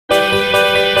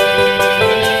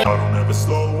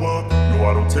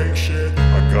take shit.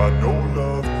 I got no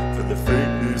love for the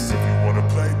fakeness. If you wanna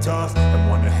play tough and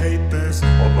wanna hate this,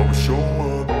 I'll always show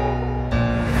up.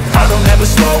 I don't ever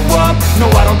slow up, no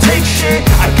I don't take shit.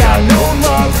 I got no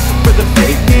love for the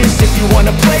fakeness. If you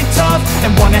wanna play tough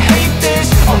and wanna hate this,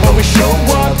 I'll always show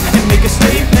up and make a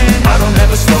statement. I don't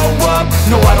ever slow up,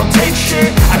 no I don't take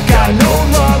shit. I got no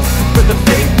love for the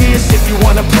fakeness. If you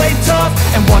wanna play tough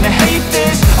and wanna hate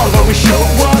this, I'll always show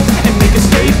up and make a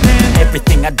statement.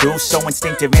 Everything I do so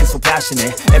instinctive and so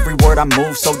passionate. Every word I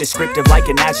move so descriptive like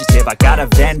an adjective. I got a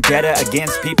vendetta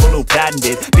against people who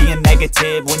patented being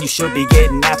negative when you should be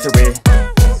getting after it.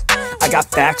 I got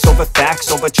facts over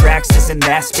tracks, this and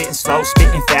that. Spitting slow,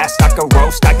 spitting fast. I could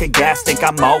roast, I could gas. Think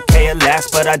I'm okay at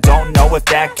last, but I don't know if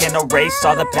that can erase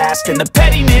all the past. And the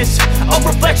pettiness, a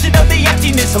reflection of the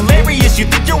emptiness. Hilarious, you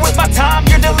think you're worth my time,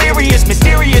 you're delirious.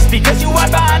 Mysterious, because you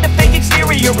hide behind a fake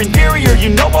exterior. Inferior, you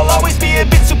know I'll always be a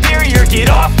bit superior. Get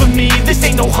off of me, this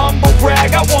ain't no humble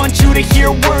brag. I want you to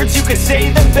hear words, you can say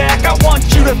them back. I want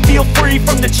you to feel free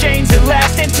from the chains at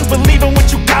last, and to believe in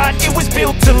what you got, it was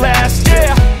built to last,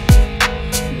 yeah.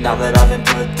 Now that I've been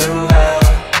put through hell,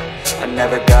 I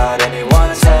never got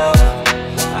anyone's help.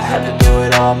 I had to do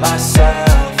it all myself.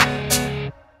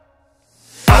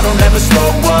 I don't ever slow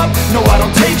up, no I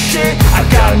don't take shit. I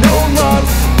got no love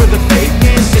for the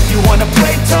fakeness. If you wanna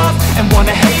play tough and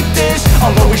wanna hate this,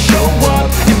 I'll always show up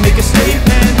and make a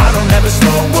statement. I don't ever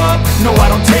slow up, no I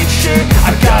don't take shit.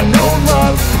 I got no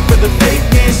love for the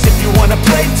fakeness. If you wanna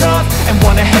play tough and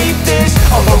wanna hate this,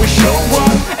 I'll always show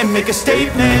up and make a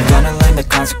statement. Gonna learn the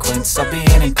consequence of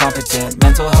being incompetent.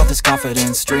 Mental health is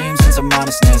confidence, dreams and some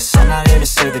honestness. I'm not here to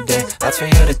save the day, that's for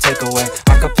you to take away.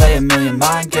 I could play a million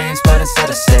mind games, but instead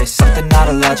I say something not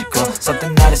illogical,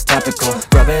 something that is topical.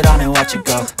 Rub it on and watch it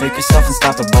go, make yourself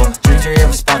unstoppable. Dreams are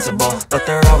irresponsible, but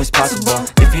they're always possible.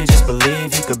 If you just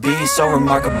believe, you could be so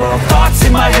remarkable. Thoughts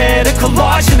in my head, a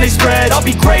collage and they spread. I'll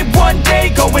be great one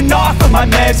day, going off of my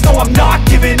meds. No, I'm not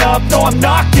giving up, no, I'm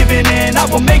not giving in. I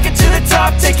will make it to the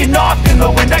top, taking off in the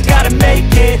wind. I gotta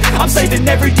make it, I'm saving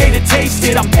every day to taste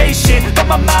it. I'm patient, but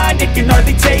my mind, it can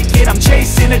hardly take it. I'm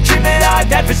chasing a dream that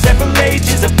I've had for several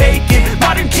ages. A vacant,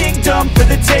 modern kingdom for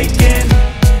the taking.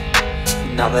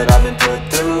 Now that I've been put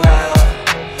through hell,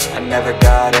 I never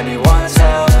got anyone's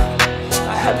help.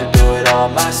 I had to do it all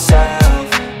myself.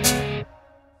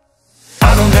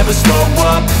 I don't ever slow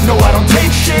up, no I don't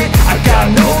take shit. I got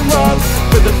no love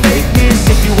for the fakeness.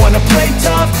 If you wanna play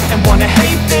tough and wanna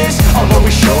hate this, I'll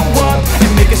always show up